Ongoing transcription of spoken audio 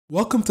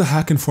Welcome to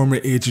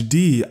Hackinformer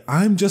HD,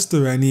 I'm just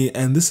Rennie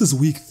and this is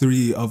week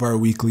 3 of our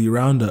weekly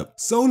roundup.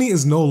 Sony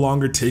is no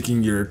longer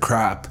taking your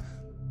crap,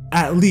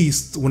 at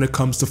least when it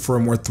comes to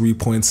firmware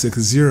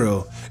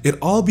 3.60. It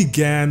all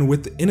began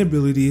with the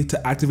inability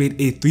to activate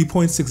a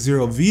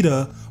 3.60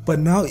 Vita, but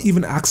now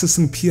even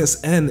accessing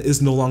PSN is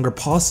no longer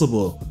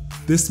possible.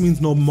 This means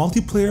no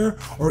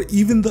multiplayer or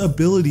even the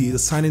ability to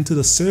sign into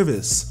the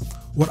service.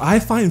 What I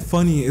find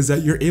funny is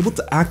that you're able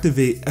to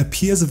activate a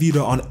PS Vita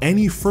on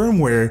any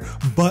firmware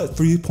but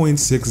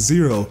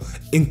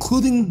 3.60,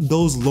 including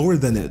those lower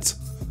than it.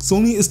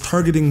 Sony is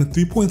targeting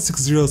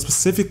 3.60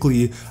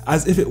 specifically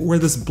as if it were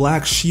this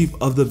black sheep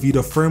of the Vita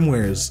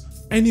firmwares.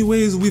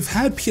 Anyways, we've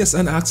had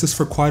PSN access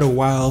for quite a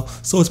while,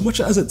 so as much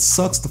as it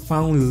sucks to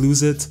finally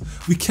lose it,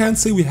 we can't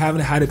say we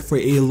haven't had it for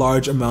a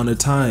large amount of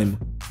time.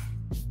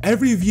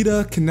 Every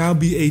Vita can now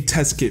be a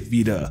test kit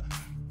Vita,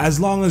 as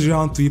long as you're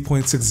on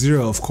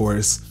 3.60 of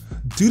course.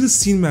 Due to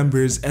scene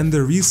members and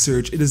their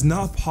research, it is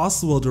now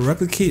possible to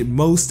replicate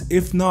most,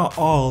 if not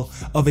all,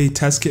 of a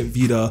test kit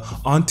Vita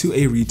onto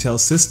a retail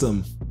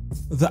system.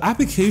 The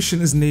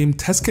application is named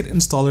Test Kit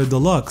Installer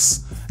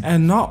Deluxe,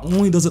 and not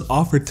only does it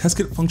offer test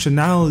kit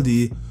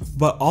functionality,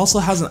 but also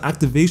has an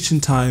activation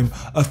time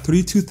of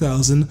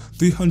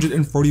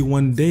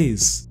 32,341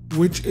 days,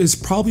 which is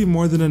probably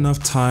more than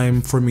enough time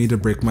for me to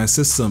break my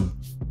system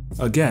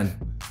again.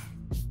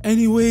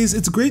 Anyways,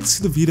 it's great to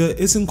see the Vita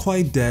isn't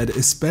quite dead,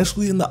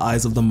 especially in the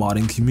eyes of the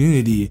modding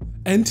community.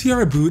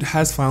 NTR boot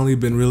has finally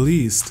been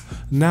released.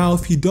 Now,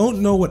 if you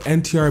don't know what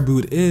NTR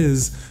boot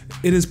is,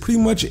 it is pretty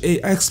much an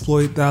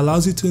exploit that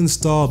allows you to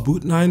install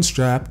boot 9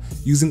 strap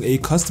using a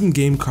custom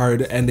game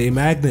card and a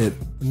magnet.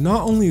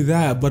 Not only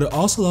that, but it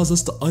also allows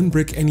us to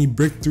unbrick any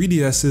bricked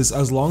 3DSs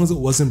as long as it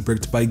wasn't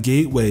bricked by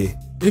Gateway.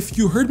 If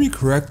you heard me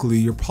correctly,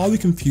 you're probably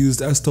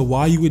confused as to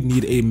why you would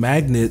need a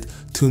magnet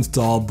to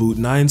install boot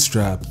 9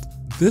 strap.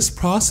 This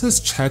process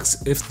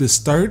checks if the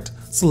start,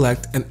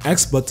 select, and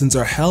X buttons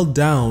are held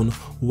down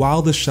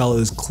while the shell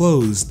is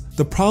closed.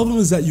 The problem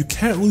is that you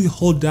can't really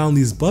hold down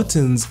these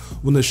buttons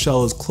when the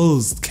shell is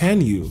closed, can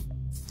you?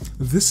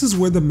 This is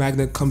where the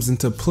magnet comes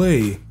into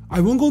play.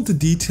 I won't go into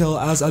detail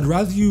as I'd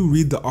rather you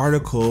read the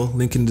article,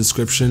 link in the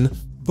description,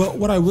 but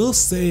what I will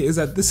say is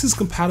that this is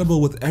compatible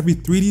with every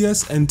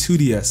 3DS and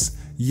 2DS.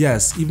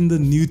 Yes, even the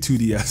new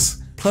 2DS.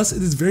 Plus,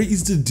 it is very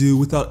easy to do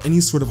without any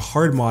sort of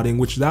hard modding,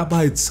 which that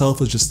by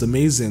itself is just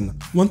amazing.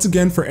 Once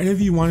again, for any of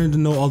you wanting to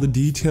know all the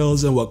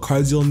details and what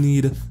cards you'll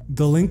need,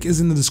 the link is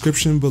in the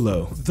description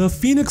below. The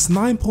Phoenix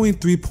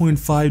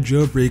 9.3.5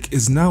 jailbreak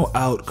is now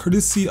out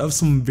courtesy of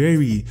some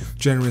very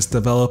generous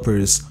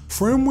developers.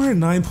 Firmware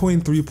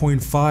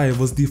 9.3.5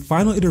 was the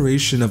final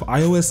iteration of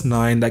iOS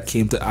 9 that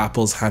came to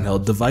Apple's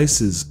handheld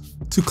devices.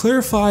 To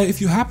clarify,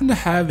 if you happen to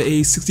have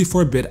a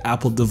 64-bit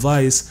Apple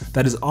device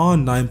that is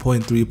on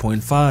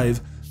 9.3.5,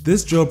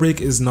 this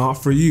jailbreak is not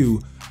for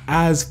you,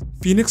 as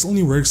Phoenix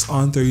only works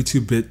on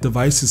 32-bit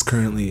devices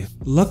currently.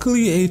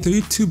 Luckily, a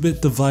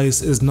 32-bit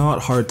device is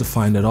not hard to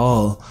find at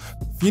all.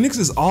 Phoenix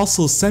is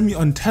also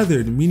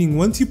semi-untethered, meaning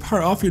once you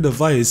power off your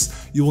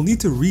device, you will need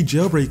to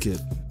re-jailbreak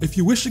it. If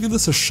you wish to give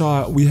this a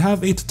shot, we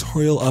have a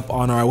tutorial up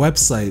on our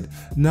website.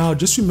 Now,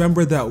 just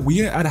remember that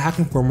we at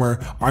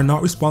Hackinformer are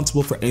not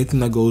responsible for anything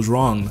that goes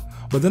wrong.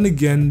 But then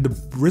again, the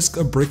risk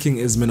of breaking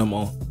is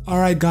minimal.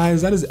 Alright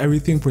guys, that is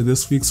everything for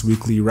this week's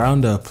weekly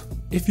roundup.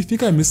 If you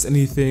think I missed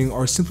anything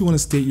or simply want to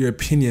state your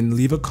opinion,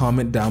 leave a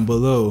comment down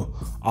below.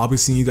 I'll be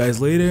seeing you guys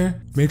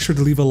later. Make sure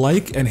to leave a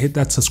like and hit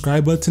that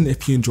subscribe button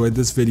if you enjoyed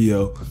this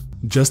video.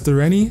 Just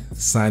Rennie,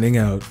 signing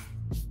out.